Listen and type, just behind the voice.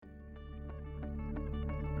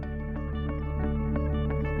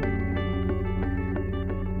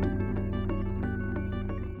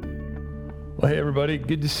Well, hey, everybody.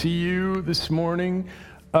 Good to see you this morning.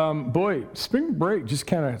 Boy, spring break just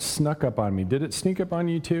kind of snuck up on me. Did it sneak up on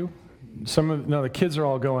you, too? The kids are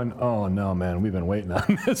all going, oh, no, man, we've been waiting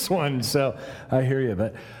on this one. So I hear you.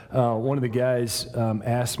 But one of the guys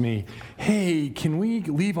asked me, hey, can we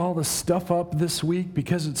leave all the stuff up this week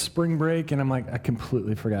because it's spring break? And I'm like, I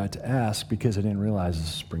completely forgot to ask because I didn't realize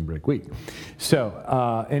it's spring break week.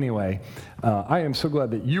 So anyway, I am so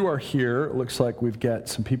glad that you are here. It looks like we've got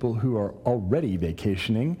some people who are already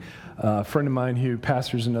vacationing. A friend of mine who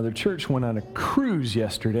pastors another church went on a cruise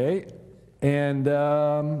yesterday. And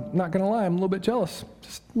not going to lie, I'm a little bit jealous,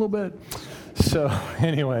 just a little bit. So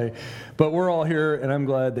anyway, but we're all here, and I'm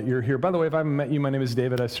glad that you're here. By the way, if I haven't met you, my name is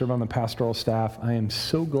David. I serve on the pastoral staff. I am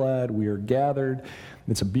so glad we are gathered.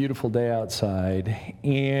 It's a beautiful day outside.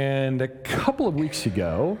 And a couple of weeks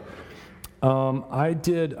ago, I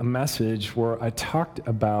did a message where I talked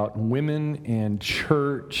about women and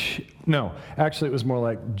church. No, actually, it was more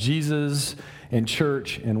like Jesus and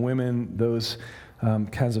church and women, those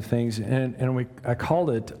kinds of things, and I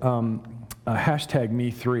called it hashtag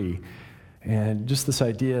Me3, and just this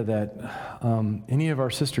idea that any of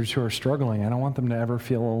our sisters who are struggling, I don't want them to ever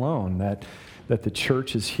feel alone, that the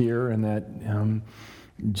church is here and that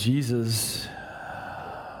Jesus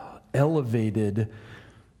elevated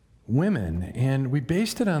women, and we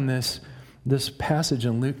based it on this passage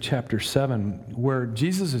in Luke chapter 7 where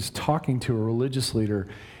Jesus is talking to a religious leader.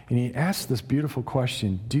 And he asks this beautiful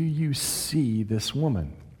question, do you see this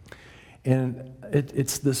woman? And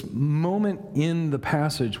it's this moment in the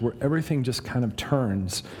passage where everything just kind of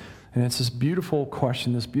turns. And it's this beautiful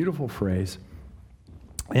question, this beautiful phrase.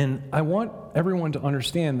 And I want everyone to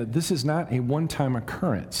understand that this is not a one-time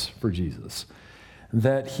occurrence for Jesus,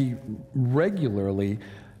 that he regularly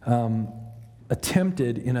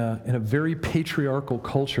attempted in a very patriarchal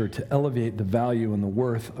culture to elevate the value and the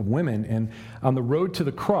worth of women. And on the road to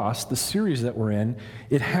the cross, the series that we're in,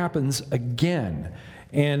 it happens again.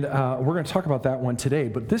 And we're going to talk about that one today.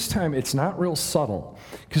 But this time, it's not real subtle.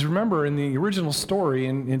 Because remember, in the original story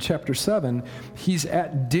in chapter 7, he's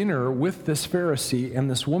at dinner with this Pharisee, and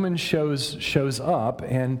this woman shows up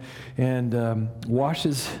and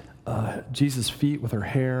washes Jesus' feet with her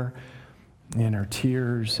hair and our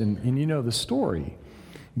tears, and you know the story.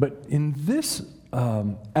 But in this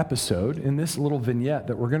episode, in this little vignette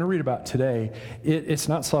that we're going to read about today, it's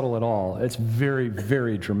not subtle at all. It's very,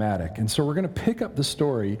 very dramatic. And so we're going to pick up the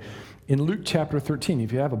story in Luke chapter 13.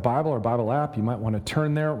 If you have a Bible or Bible app, you might want to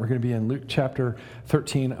turn there. We're going to be in Luke chapter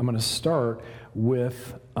 13. I'm going to start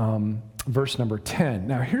with verse number 10.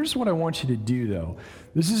 Now, here's what I want you to do, though.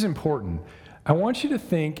 This is important. I want you to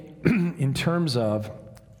think in terms of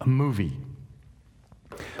a movie.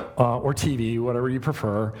 Or TV, whatever you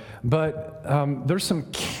prefer. But there's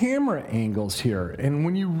some camera angles here. And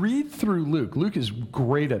when you read through Luke is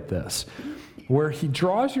great at this, where he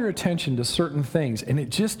draws your attention to certain things, and it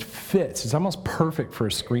just fits. It's almost perfect for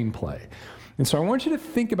a screenplay. And so I want you to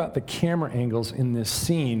think about the camera angles in this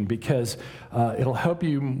scene because it'll help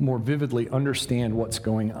you more vividly understand what's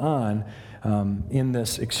going on in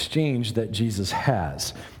this exchange that Jesus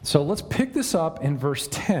has. So let's pick this up in verse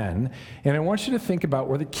 10, and I want you to think about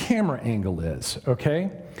where the camera angle is, okay?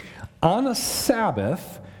 On a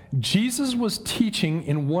Sabbath, Jesus was teaching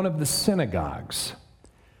in one of the synagogues,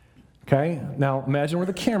 okay? Now imagine where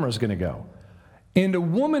the camera is going to go. And a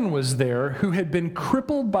woman was there who had been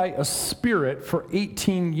crippled by a spirit for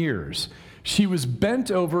 18 years. She was bent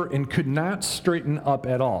over and could not straighten up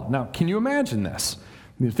at all. Now, can you imagine this?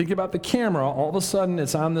 You think about the camera, all of a sudden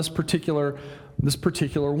it's on this particular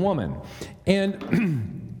woman.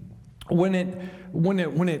 And when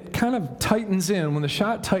it kind of tightens in, when the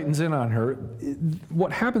shot tightens in on her,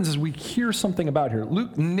 what happens is we hear something about her.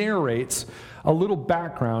 Luke narrates a little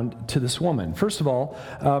background to this woman. First of all,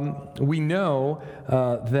 we know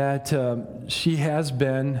that she has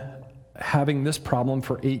been having this problem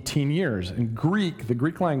for 18 years. In Greek, the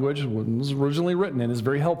Greek language was originally written and is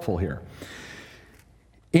very helpful here.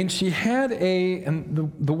 And she had and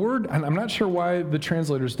the word, and I'm not sure why the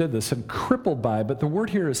translators did this, and crippled by, but the word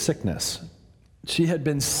here is sickness. She had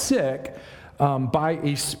been sick by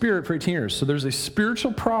a spirit for 18 years. So there's a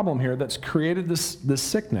spiritual problem here that's created this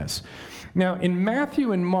sickness. Now, in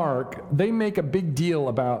Matthew and Mark, they make a big deal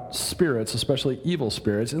about spirits, especially evil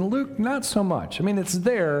spirits. In Luke, not so much. I mean, it's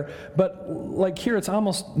there, but like here, it's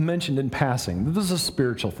almost mentioned in passing. This is a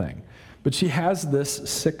spiritual thing. But she has this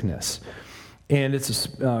sickness. And it's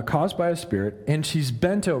caused by a spirit, and she's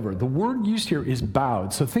bent over. The word used here is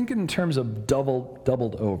bowed. So think in terms of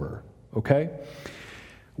doubled over, okay?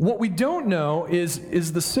 What we don't know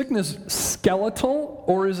is the sickness skeletal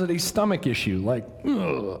or is it a stomach issue, like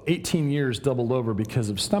 18 years doubled over because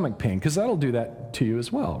of stomach pain? Because that'll do that to you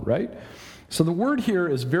as well, right? So the word here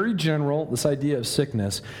is very general, this idea of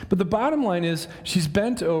sickness. But the bottom line is she's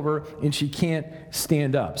bent over and she can't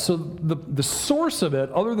stand up. So the source of it,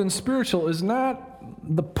 other than spiritual, is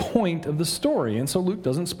not the point of the story. And so Luke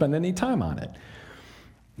doesn't spend any time on it.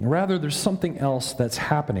 Rather, there's something else that's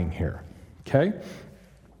happening here, okay?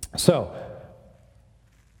 So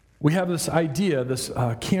we have this idea, this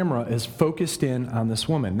camera is focused in on this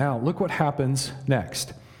woman. Now, look what happens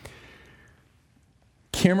next.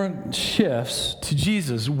 Camera shifts to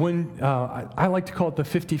Jesus when, I like to call it the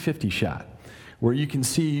 50-50 shot, where you can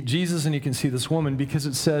see Jesus and you can see this woman, because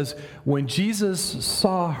it says, when Jesus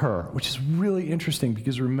saw her, which is really interesting,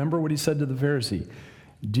 because remember what he said to the Pharisee,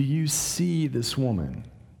 do you see this woman?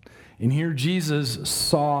 And here Jesus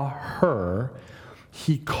saw her.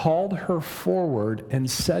 He called her forward and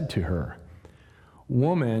said to her,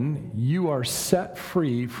 woman, you are set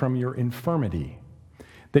free from your infirmity.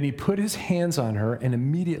 Then he put his hands on her, and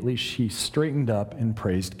immediately she straightened up and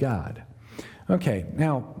praised God. Okay,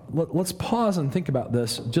 now let's pause and think about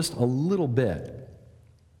this just a little bit.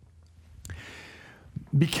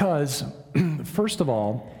 Because, first of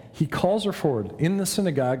all, he calls her forward. In the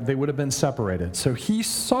synagogue, they would have been separated. So he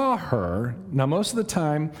saw her. Now, most of the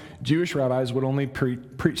time, Jewish rabbis would only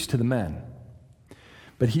preach to the men.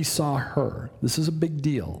 But he saw her. This is a big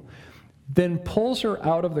deal. Then pulls her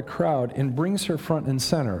out of the crowd and brings her front and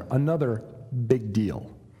center. Another big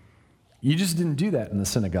deal. You just didn't do that in the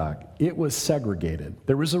synagogue. It was segregated.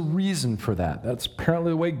 There was a reason for that. That's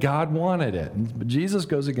apparently the way God wanted it. But Jesus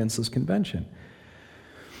goes against this convention.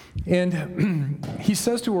 And he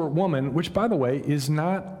says to her, woman, which, by the way, is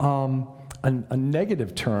not a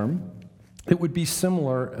negative term. It would be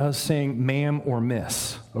similar as saying ma'am or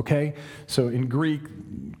miss, okay? So in Greek,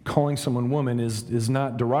 calling someone woman is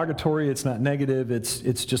not derogatory, it's not negative,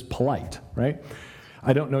 it's just polite, right?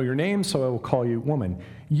 I don't know your name, so I will call you woman.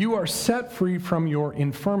 You are set free from your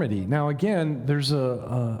infirmity. Now, again, there's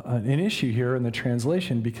an issue here in the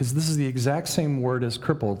translation, because this is the exact same word as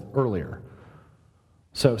crippled earlier.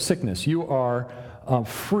 So sickness, you are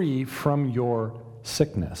free from your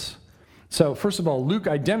sickness. So first of all, Luke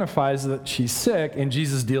identifies that she's sick, and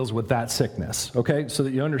Jesus deals with that sickness, okay? So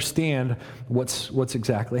that you understand what's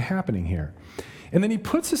exactly happening here. And then he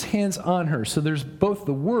puts his hands on her. So there's both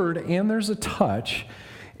the word and there's a touch,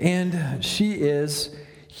 and she is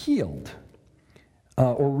healed,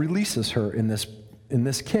 or releases her in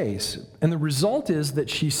this case. And the result is that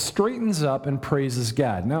she straightens up and praises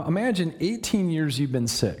God. Now imagine 18 years you've been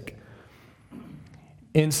sick,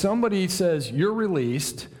 and somebody says, you're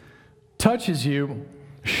released, touches you,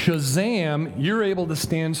 shazam, you're able to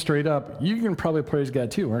stand straight up. You can probably praise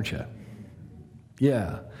God too, aren't you?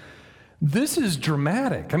 Yeah. This is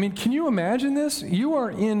dramatic. I mean, can you imagine this? You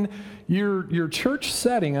are in your church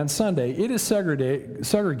setting on Sunday. It is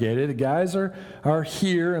segregated. The guys are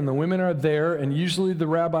here and the women are there, and usually the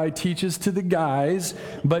rabbi teaches to the guys,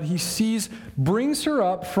 but he brings her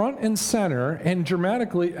up front and center, and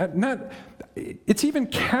dramatically, it's even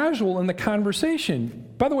casual in the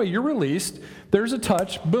conversation. By the way, you're released. There's a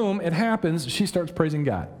touch. Boom, it happens. She starts praising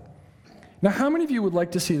God. Now, how many of you would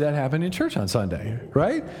like to see that happen in church on Sunday,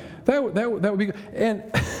 right? That would be good. And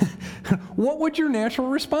what would your natural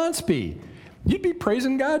response be? You'd be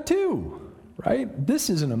praising God too, right? This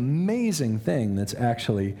is an amazing thing that's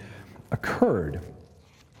actually occurred.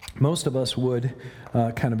 Most of us would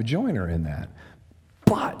kind of join her in that.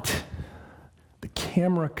 But the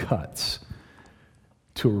camera cuts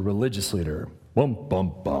to a religious leader. Bum,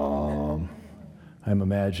 bum, bum. I'm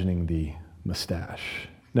imagining the mustache.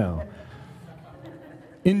 No.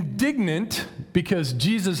 Indignant because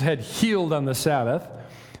Jesus had healed on the Sabbath,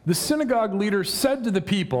 the synagogue leader said to the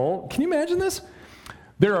people, can you imagine this?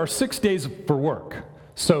 There are 6 days for work,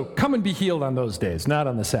 so come and be healed on those days, not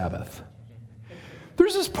on the Sabbath.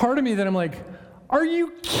 There's this part of me that I'm like, are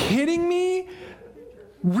you kidding me?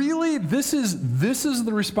 Really? This is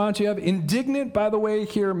the response you have? Indignant, by the way,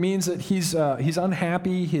 here means that he's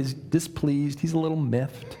unhappy, he's displeased, he's a little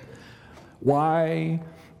miffed. Why?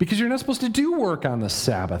 Because you're not supposed to do work on the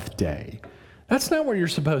Sabbath day. That's not what you're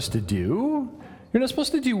supposed to do. You're not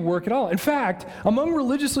supposed to do work at all. In fact, among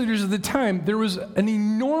religious leaders of the time, there was an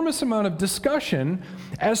enormous amount of discussion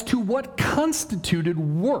as to what constituted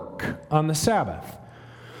work on the Sabbath.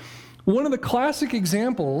 One of the classic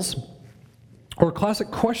examples, or classic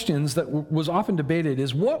questions that was often debated,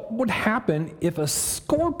 is what would happen if a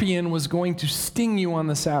scorpion was going to sting you on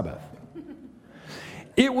the Sabbath?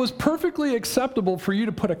 It was perfectly acceptable for you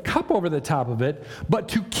to put a cup over the top of it, but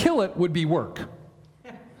to kill it would be work.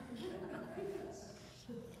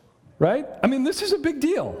 Right? I mean, this is a big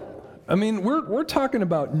deal. I mean, we're talking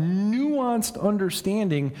about nuanced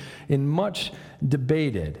understanding and much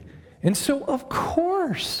debated. And so, of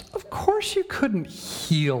course you couldn't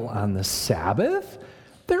heal on the Sabbath.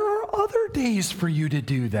 There are other days for you to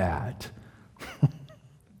do that.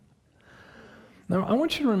 Now, I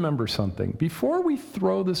want you to remember something. Before we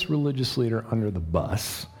throw this religious leader under the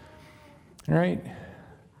bus, all right,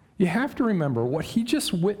 you have to remember what he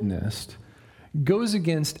just witnessed goes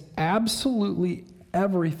against absolutely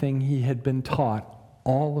everything he had been taught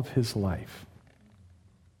all of his life.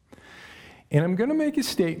 And I'm going to make a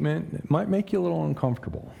statement that might make you a little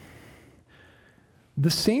uncomfortable.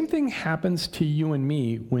 The same thing happens to you and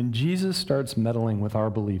me when Jesus starts meddling with our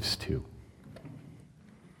beliefs too.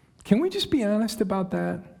 Can we just be honest about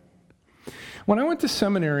that? When I went to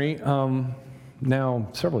seminary, now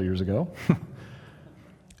several years ago,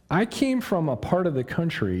 I came from a part of the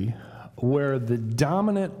country where the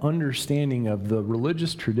dominant understanding of the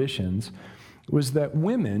religious traditions was that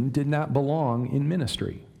women did not belong in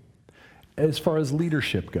ministry as far as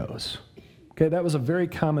leadership goes. Okay, that was a very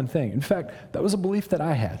common thing. In fact, that was a belief that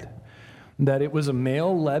I had, that it was a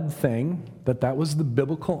male-led thing, that was the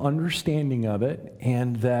biblical understanding of it,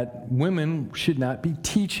 and that women should not be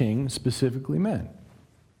teaching, specifically men.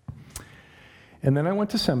 And then I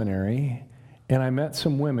went to seminary, and I met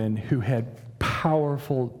some women who had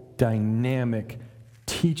powerful, dynamic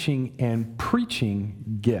teaching and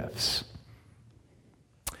preaching gifts.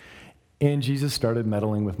 And Jesus started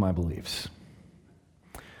meddling with my beliefs.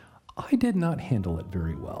 I did not handle it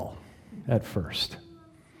very well at first.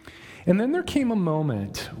 And then there came a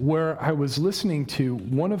moment where I was listening to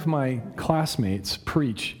one of my classmates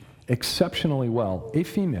preach exceptionally well, a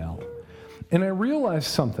female, and I realized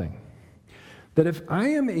something, that if I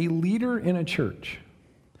am a leader in a church,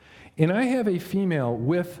 and I have a female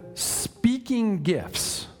with speaking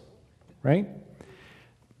gifts, right?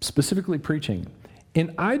 Specifically preaching,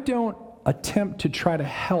 and I don't attempt to try to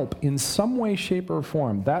help in some way, shape, or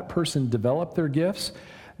form that person develop their gifts,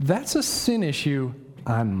 that's a sin issue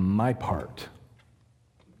on my part.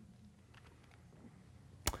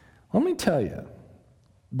 Let me tell you,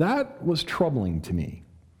 that was troubling to me.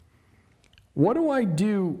 What do I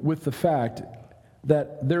do with the fact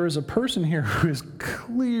that there is a person here who is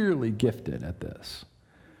clearly gifted at this?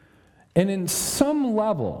 And in some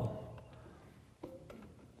level,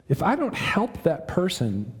 if I don't help that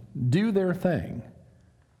person do their thing,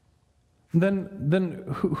 then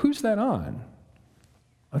who's that on?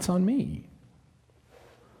 That's on me.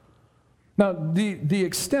 Now, the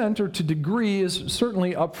extent or to degree is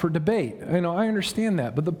certainly up for debate. I understand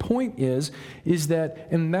that. But the point is that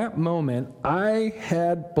in that moment, I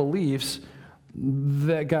had beliefs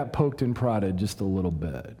that got poked and prodded just a little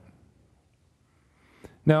bit.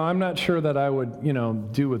 Now, I'm not sure that I would,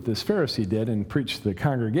 do what this Pharisee did and preach to the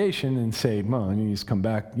congregation and say, well, you need to come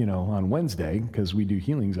back, on Wednesday because we do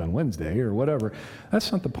healings on Wednesday or whatever.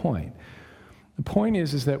 That's not the point. The point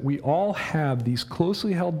is that we all have these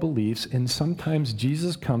closely held beliefs, and sometimes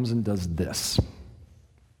Jesus comes and does this,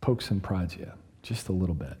 pokes and prods you just a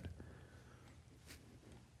little bit.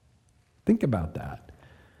 Think about that.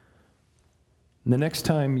 The next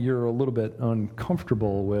time you're a little bit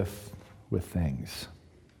uncomfortable with things.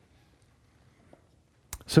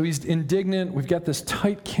 So he's indignant. We've got this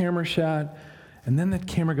tight camera shot, and then that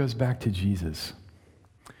camera goes back to Jesus.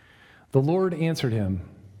 The Lord answered him,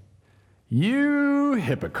 "You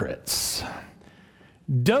hypocrites!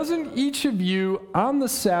 Doesn't each of you on the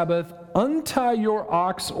Sabbath untie your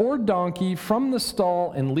ox or donkey from the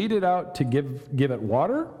stall and lead it out to give it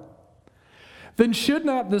water? Then should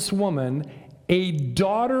not this woman, a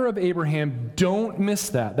daughter of Abraham," don't miss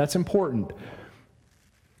that, that's important,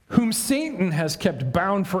 "whom Satan has kept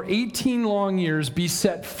bound for 18 long years, be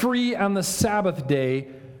set free on the Sabbath day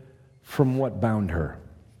from what bound her?"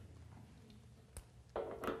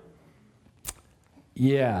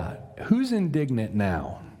 Yeah, who's indignant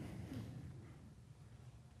now?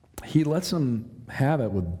 He lets them have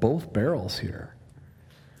it with both barrels here.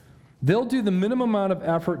 They'll do the minimum amount of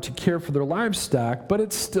effort to care for their livestock, but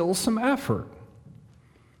it's still some effort.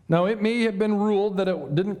 Now, it may have been ruled that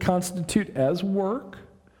it didn't constitute as work,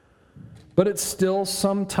 but it's still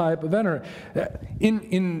some type of energy.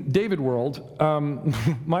 In David world,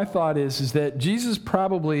 my thought is that Jesus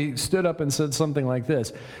probably stood up and said something like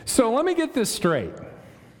this. So let me get this straight.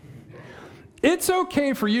 It's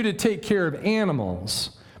okay for you to take care of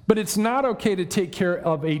animals, but it's not okay to take care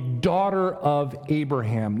of a daughter of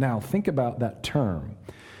Abraham. Now, think about that term,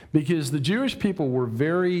 because the Jewish people were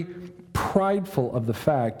very prideful of the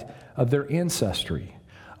fact of their ancestry,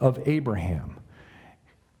 of Abraham.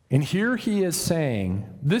 And here he is saying,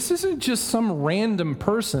 this isn't just some random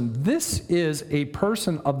person. This is a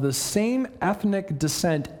person of the same ethnic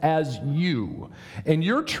descent as you. And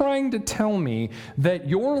you're trying to tell me that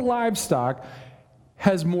your livestock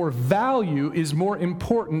has more value, is more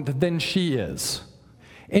important than she is.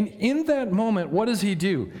 And in that moment, what does he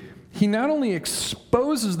do? He not only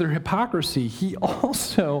exposes their hypocrisy, he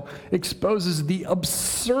also exposes the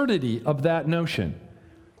absurdity of that notion.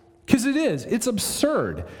 Because it's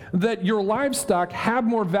absurd that your livestock have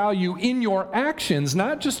more value in your actions,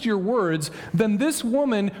 not just your words, than this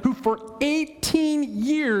woman who for 18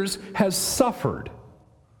 years has suffered.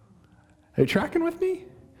 Are you tracking with me? I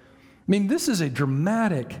mean, this is a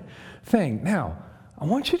dramatic thing. Now, I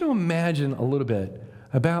want you to imagine a little bit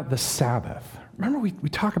about the Sabbath. Remember, we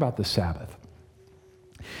talk about the Sabbath.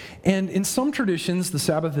 And in some traditions, the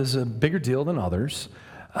Sabbath is a bigger deal than others.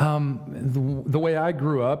 The way I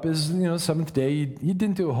grew up is, seventh day, you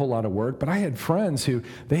didn't do a whole lot of work, but I had friends who,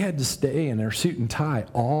 they had to stay in their suit and tie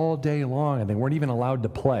all day long, and they weren't even allowed to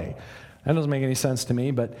play. That doesn't make any sense to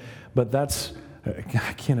me, but that's,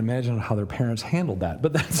 I can't imagine how their parents handled that,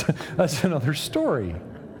 but that's another story.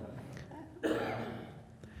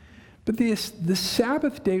 But the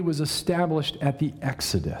Sabbath day was established at the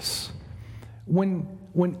Exodus.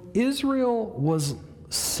 When Israel was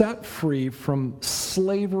set free from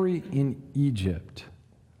slavery in Egypt.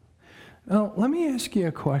 Now, let me ask you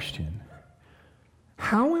a question.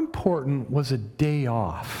 How important was a day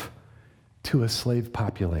off to a slave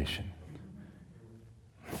population?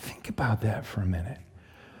 Think about that for a minute.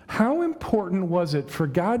 How important was it for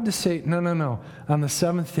God to say, no, on the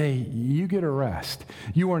seventh day, you get a rest.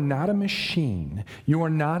 You are not a machine. You are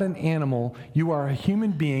not an animal. You are a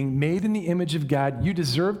human being made in the image of God. You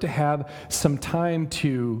deserve to have some time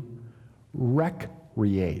to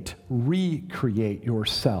recreate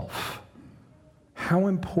yourself. How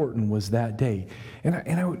important was that day? And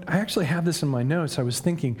I actually have this in my notes. I was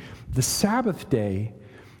thinking, the Sabbath day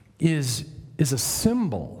is a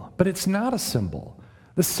symbol, but it's not a symbol.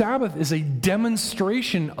 The Sabbath is a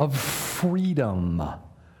demonstration of freedom,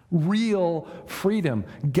 real freedom.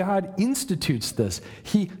 God institutes this.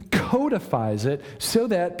 He codifies it so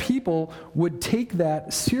that people would take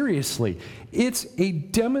that seriously. It's a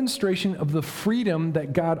demonstration of the freedom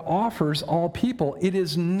that God offers all people. It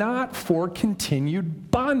is not for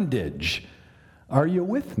continued bondage. Are you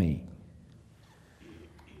with me?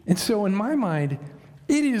 And so in my mind,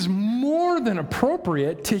 it is more than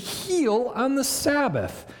appropriate to heal on the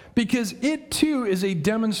Sabbath because it too is a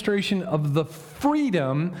demonstration of the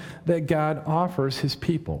freedom that God offers his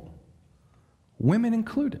people, women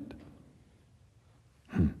included.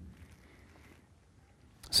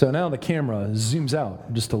 So now the camera zooms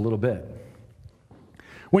out just a little bit.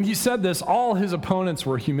 When he said this, all his opponents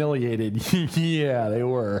were humiliated. Yeah, they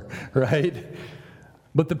were, right?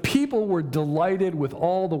 But the people were delighted with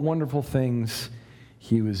all the wonderful things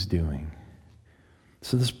he was doing.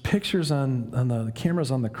 So there's pictures on the cameras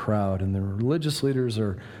on the crowd, and the religious leaders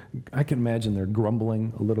I can imagine they're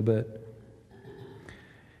grumbling a little bit.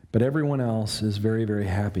 But everyone else is very, very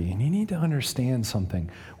happy. And you need to understand something.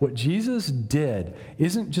 What Jesus did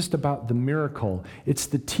isn't just about the miracle. It's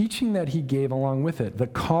the teaching that he gave along with it. The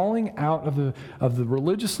calling out of the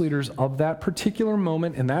religious leaders of that particular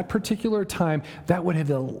moment and that particular time that would have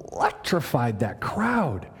electrified that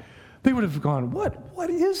crowd. They would have gone, what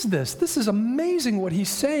is this? This is amazing what he's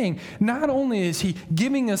saying. Not only is he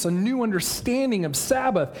giving us a new understanding of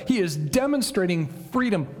Sabbath, he is demonstrating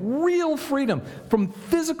freedom, real freedom, from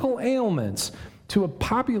physical ailments to a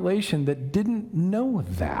population that didn't know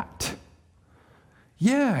that.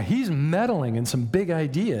 Yeah, he's meddling in some big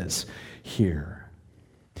ideas here.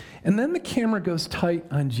 And then the camera goes tight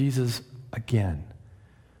on Jesus again.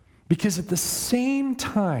 Because at the same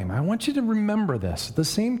time, I want you to remember this, at the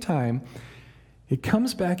same time, it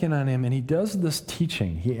comes back in on him and he does this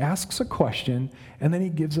teaching. He asks a question and then he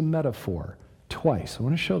gives a metaphor twice. I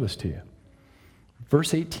want to show this to you.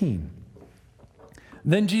 Verse 18.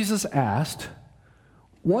 Then Jesus asked,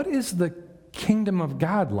 "What is the kingdom of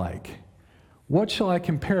God like? What shall I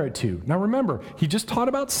compare it to?" Now remember, he just taught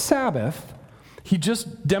about Sabbath, he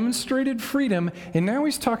just demonstrated freedom, and now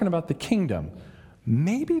he's talking about the kingdom.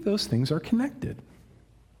 Maybe those things are connected.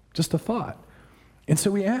 Just a thought. And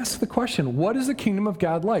so we ask the question, what is the kingdom of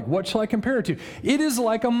God like? What shall I compare it to? It is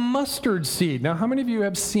like a mustard seed. Now, how many of you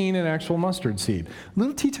have seen an actual mustard seed?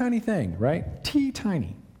 Little teeny-tiny thing, right?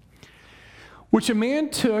 Teeny-tiny. Which a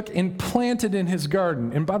man took and planted in his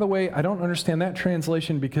garden. And by the way, I don't understand that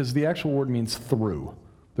translation because the actual word means through.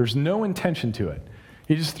 There's no intention to it.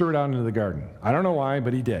 He just threw it out into the garden. I don't know why,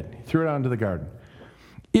 but he did. He threw it out into the garden.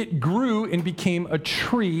 It grew and became a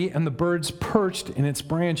tree, and the birds perched in its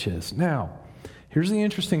branches. Now, here's the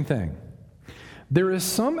interesting thing. There is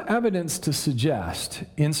some evidence to suggest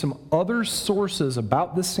in some other sources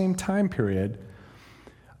about this same time period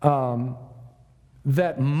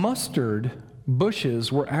that mustard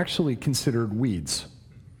bushes were actually considered weeds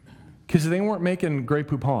because they weren't making Grey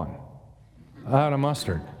Poupon out of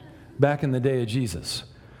mustard back in the day of Jesus.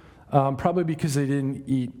 Probably because they didn't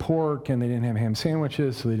eat pork and they didn't have ham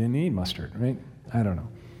sandwiches, so they didn't eat mustard, right? I don't know.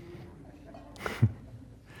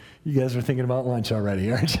 You guys are thinking about lunch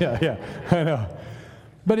already, aren't you? Yeah, I know.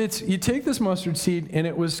 But you take this mustard seed, and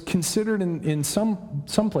it was considered in some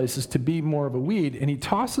places to be more of a weed, and he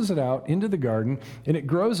tosses it out into the garden, and it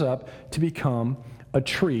grows up to become a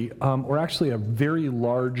tree, or actually a very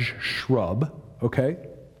large shrub, okay?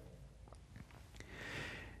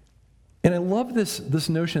 And I love this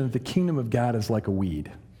notion that the kingdom of God is like a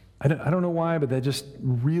weed. I don't know why, but that just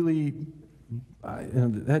really,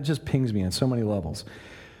 that just pings me on so many levels.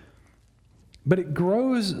 But it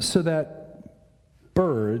grows so that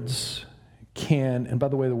birds can, and by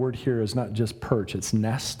the way, the word here is not just perch, it's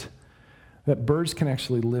nest, that birds can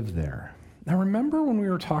actually live there. Now remember when we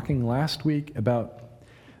were talking last week about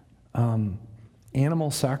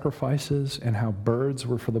animal sacrifices and how birds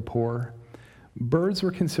were for the poor? Birds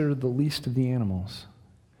were considered the least of the animals.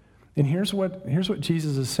 And here's what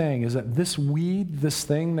Jesus is saying, is that this weed, this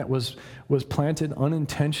thing that was planted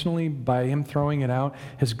unintentionally by him throwing it out,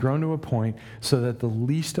 has grown to a point so that the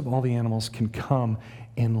least of all the animals can come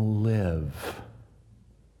and live.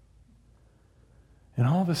 And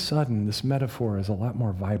all of a sudden, this metaphor is a lot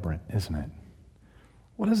more vibrant, isn't it?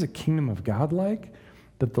 What is the kingdom of God like?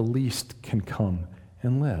 That the least can come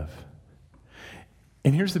and live.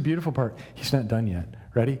 And here's the beautiful part. He's not done yet.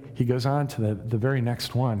 Ready? He goes on to the very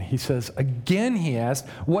next one. He says, again, he asked,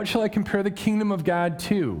 what shall I compare the kingdom of God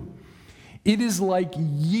to? It is like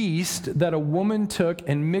yeast that a woman took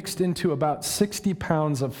and mixed into about 60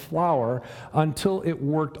 pounds of flour until it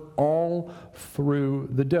worked all through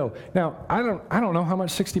the dough. Now, I don't know how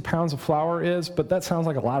much 60 pounds of flour is, but that sounds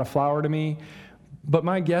like a lot of flour to me. But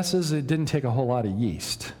my guess is it didn't take a whole lot of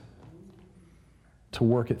yeast to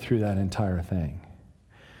work it through that entire thing.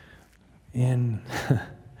 And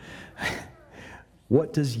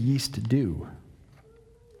what does yeast do?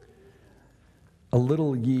 A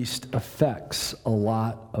little yeast affects a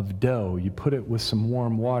lot of dough. You put it with some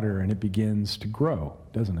warm water and it begins to grow,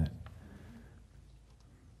 doesn't it?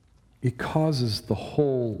 It causes the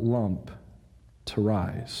whole lump to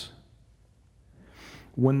rise.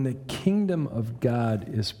 When the kingdom of God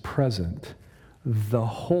is present, the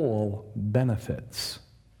whole benefits.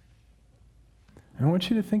 I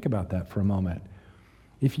want you to think about that for a moment.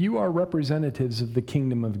 If you are representatives of the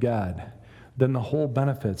kingdom of God, then the whole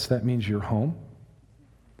benefits. That means your home,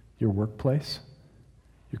 your workplace,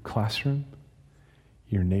 your classroom,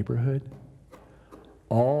 your neighborhood.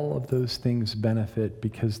 All of those things benefit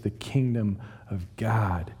because the kingdom of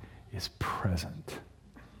God is present.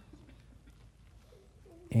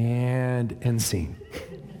 And end scene.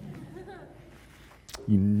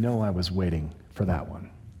 You know I was waiting for that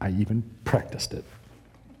one. I even practiced it.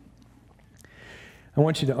 I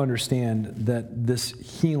want you to understand that this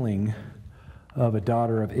healing of a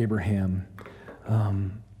daughter of Abraham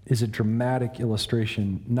is a dramatic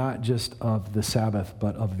illustration, not just of the Sabbath,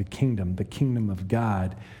 but of the kingdom. The kingdom of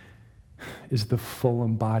God is the full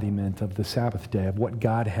embodiment of the Sabbath day, of what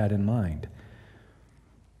God had in mind.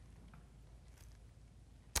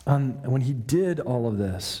 When he did all of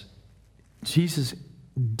this, Jesus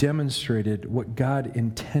demonstrated what God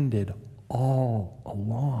intended all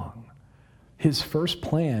along. His first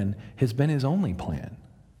plan has been his only plan.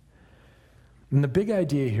 And the big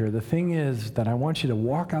idea here, the thing is that I want you to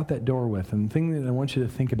walk out that door with, and the thing that I want you to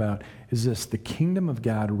think about is this: the kingdom of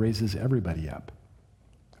God raises everybody up.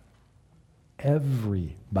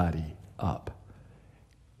 Everybody up.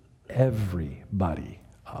 Everybody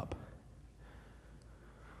up.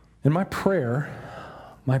 And my prayer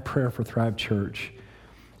for Thrive Church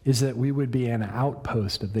is that we would be an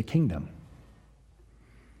outpost of the kingdom.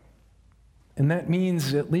 And that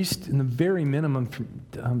means, at least in the very minimum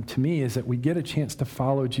to me, is that we get a chance to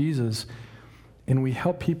follow Jesus and we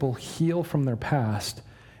help people heal from their past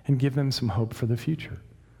and give them some hope for the future.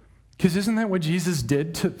 Because isn't that what Jesus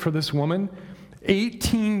did for this woman?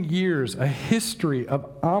 18 years, a history of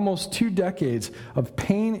almost 2 decades of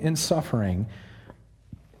pain and suffering.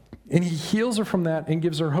 And he heals her from that and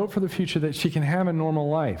gives her hope for the future that she can have a normal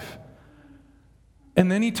life.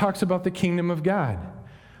 And then he talks about the kingdom of God.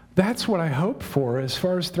 That's what I hope for as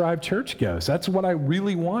far as Thrive Church goes. That's what I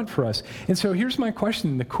really want for us. And so here's my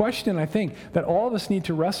question. The question I think that all of us need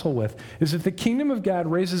to wrestle with is, if the kingdom of God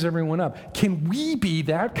raises everyone up, can we be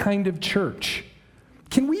that kind of church?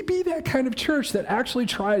 Can we be that kind of church that actually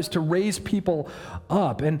tries to raise people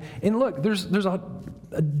up? And look, there's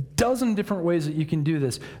a dozen different ways that you can do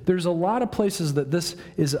this. There's a lot of places that this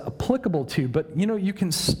is applicable to, but you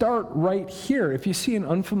can start right here. If you see an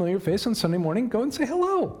unfamiliar face on Sunday morning, go and say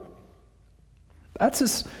hello.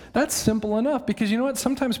 That's simple enough, because you know what?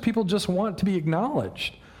 Sometimes people just want to be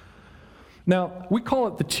acknowledged. Now, we call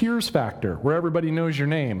it the cheers factor, where everybody knows your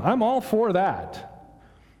name. I'm all for that.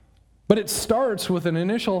 But it starts with an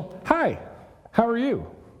initial, hi, how are you?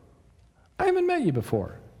 I haven't met you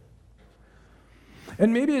before.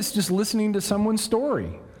 And maybe it's just listening to someone's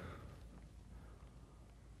story.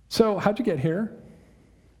 So, how'd you get here?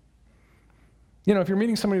 If you're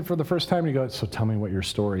meeting somebody for the first time and you go, so tell me what your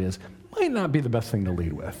story is, might not be the best thing to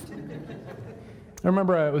lead with. I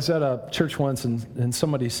remember I was at a church once and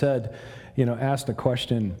somebody said, asked a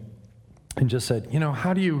question and just said,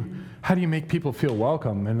 how do you make people feel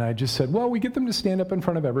welcome? And I just said, well, we get them to stand up in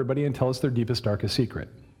front of everybody and tell us their deepest, darkest secret.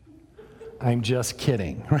 I'm just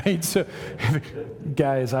kidding, right? So the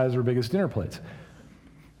guy's eyes were big as dinner plates.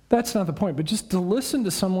 That's not the point, but just to listen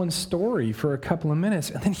to someone's story for a couple of minutes.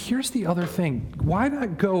 And then here's the other thing. Why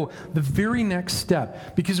not go the very next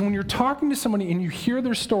step? Because when you're talking to somebody and you hear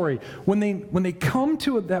their story, when they come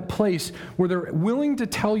to that place where they're willing to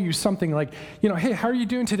tell you something like, hey, how are you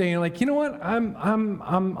doing today? And you're like, you know what?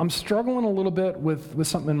 I'm struggling a little bit with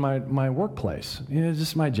something in my workplace. It's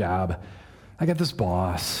just my job. I got this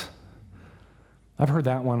boss. I've heard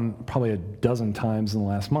that one probably a dozen times in the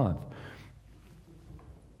last month.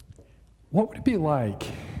 What would it be like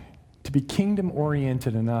to be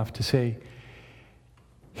kingdom-oriented enough to say,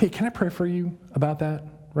 hey, can I pray for you about that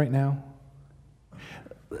right now?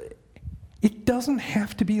 It doesn't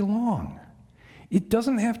have to be long. It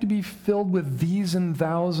doesn't have to be filled with these and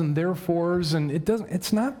thous and therefores, and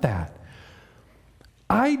it's not that.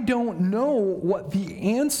 I don't know what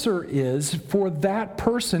the answer is for that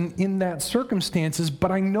person in that circumstances,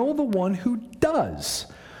 but I know the one who does.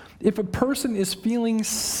 If a person is feeling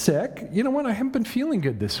sick, you know what? I haven't been feeling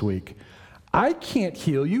good this week. I can't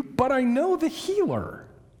heal you, but I know the healer.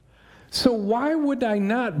 So why would I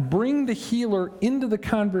not bring the healer into the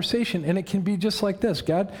conversation? And it can be just like this.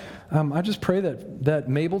 God, I just pray that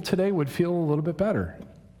Mabel today would feel a little bit better.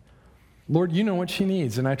 Lord, you know what she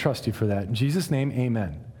needs, and I trust you for that. In Jesus' name,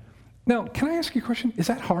 amen. Now, can I ask you a question? Is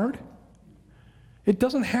that hard? It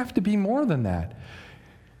doesn't have to be more than that.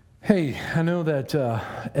 Hey, I know that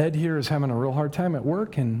Ed here is having a real hard time at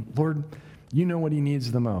work, and Lord, you know what he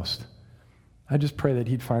needs the most. I just pray that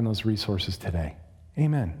he'd find those resources today.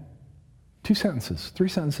 Amen. 2 sentences, 3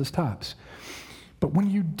 sentences tops. But when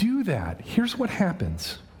you do that, here's what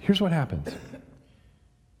happens.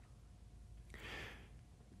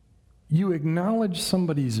 You acknowledge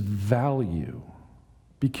somebody's value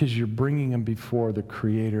because you're bringing them before the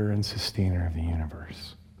creator and sustainer of the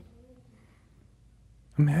universe.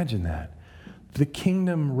 Imagine that. The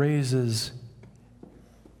kingdom raises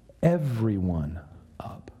everyone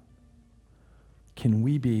up. Can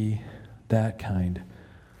we be that kind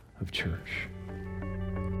of church?